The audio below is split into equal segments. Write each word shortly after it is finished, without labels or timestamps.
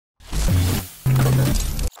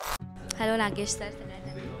Hello Nagesh sir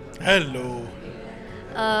सगळ्यांना. Hello.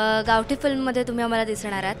 गावठी फिल्ममध्ये तुम्ही आम्हाला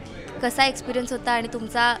दिसणार आहात. कसा एक्सपिरियन्स होता आणि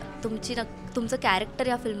तुमचं कॅरेक्टर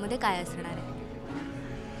या फिल्ममध्ये काय असणार आहे?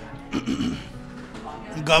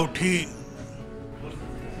 गावठी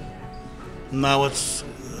नावच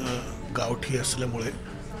गावठी असल्यामुळे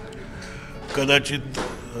कदाचित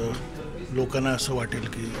लोकांना असं वाटेल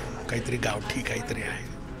की काहीतरी गावठी काहीतरी आहे,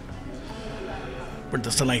 पण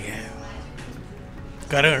तसं नाही आहे.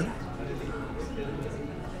 कारण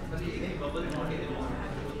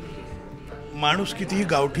माणूस कितीही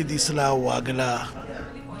गावठी दिसला, वागला,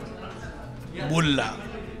 बोलला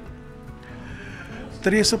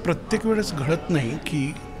तरी असं प्रत्येक वेळेस घडत नाही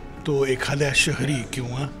की तो एखाद्या शहरी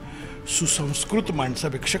किंवा सुसंस्कृत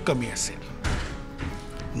माणसापेक्षा कमी असेल.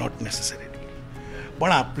 Not necessary.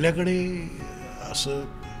 पण आपल्याकडे असं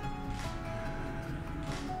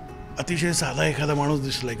अतिशय साधा एखादा माणूस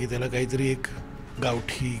दिसला की त्याला काहीतरी एक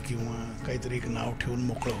गावठी किंवा काहीतरी एक नाव ठेवून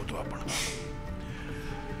मोकळं होतो आपण.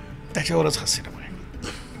 त्याच्यावरच हा सिनेमा आहे.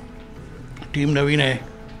 टीम नवीन आहे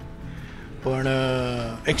पण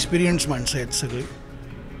एक्सपिरियन्स माणसं आहेत सगळे.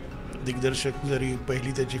 दिग्दर्शक जरी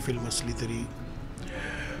पहिली त्याची फिल्म असली तरी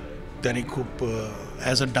त्यांनी खूप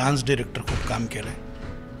ॲज अ डान्स डिरेक्टर खूप काम केलं आहे.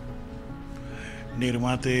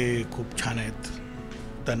 निर्माते खूप छान आहेत.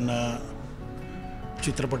 त्यांना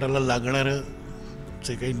चित्रपटाला लागणारं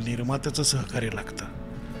जे काही निर्मात्याचं सहकार्य लागतं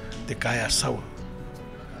ते काय असावं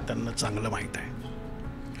त्यांना चांगलं माहीत आहे.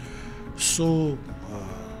 सो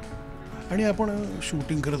आणि आपण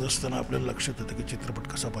शूटिंग करत असताना आपल्याला लक्षात येतं की चित्रपट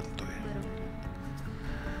कसा बनतो आहे.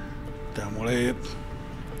 त्यामुळे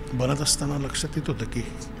बनत असताना लक्षात येत होतं की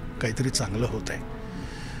काहीतरी चांगलं होत आहे.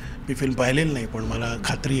 मी फिल्म पाहिलेली नाही पण मला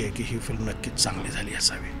खात्री आहे की ही फिल्म नक्कीच चांगली झाली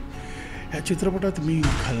असावी. ह्या चित्रपटात मी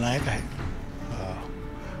खलनायक आहे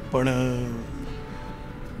पण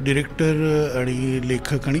डिरेक्टर आणि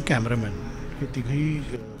लेखक आणि कॅमेरामॅन हे तिघही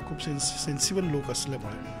खूप सेन्सिबल लोक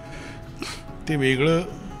असल्यामुळे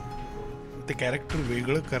ते कॅरेक्टर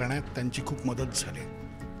वेगळं करण्यात त्यांची खूप मदत झाली.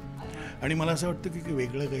 आणि मला असं वाटतं की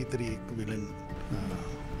वेगळं काहीतरी एक विलन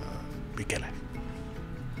मी केलं आहे.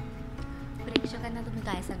 प्रेक्षकांना तुम्ही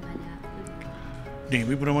काय सांगाल?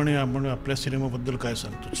 नेहमीप्रमाणे आपण आपल्या सिनेमाबद्दल काय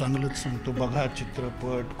सांगतो, चांगलंच सांगतो. बघा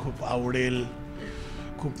चित्रपट, खूप आवडेल,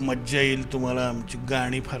 खूप मज्जा येईल तुम्हाला, आमची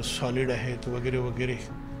गाणी फार सॉलिड आहेत वगैरे वगैरे.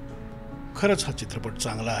 खरंच हा चित्रपट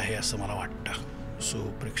चांगला आहे असं मला वाटतं. सो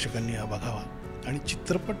प्रेक्षकांनी हा बघावा आणि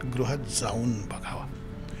चित्रपटगृहात जाऊन बघावा.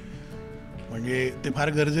 म्हणजे ते फार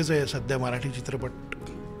गरजेचं आहे. सध्या मराठी चित्रपट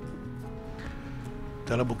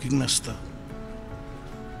त्याला बुकिंग नसतं.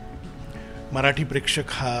 मराठी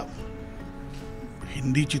प्रेक्षक हा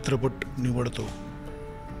हिंदी चित्रपट निवडतो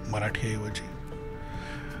मराठीऐवजी.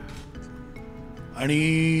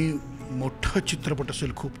 आणि मोठं चित्रपट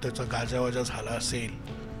असेल, खूप त्याचा गाजावाजा झाला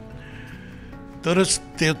असेल तरच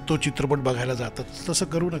तो चित्रपट बघायला जातात. तसं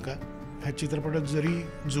करू नका. ह्या चित्रपटात जरी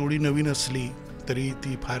जोडी नवीन असली तरी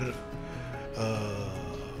ती फार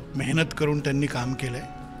मेहनत करून त्यांनी काम केलं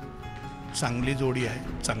आहे. चांगली जोडी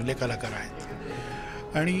आहे, चांगले कलाकार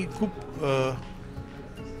आहेत आणि खूप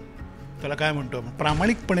त्याला काय म्हणतो आपण,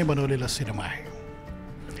 प्रामाणिकपणे बनवलेला सिनेमा आहे.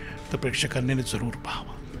 तर प्रेक्षकांनी जरूर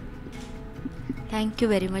पाहावा. थँक्यू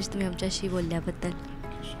व्हेरी मच तुम्ही आमच्याशी बोलल्याबद्दल.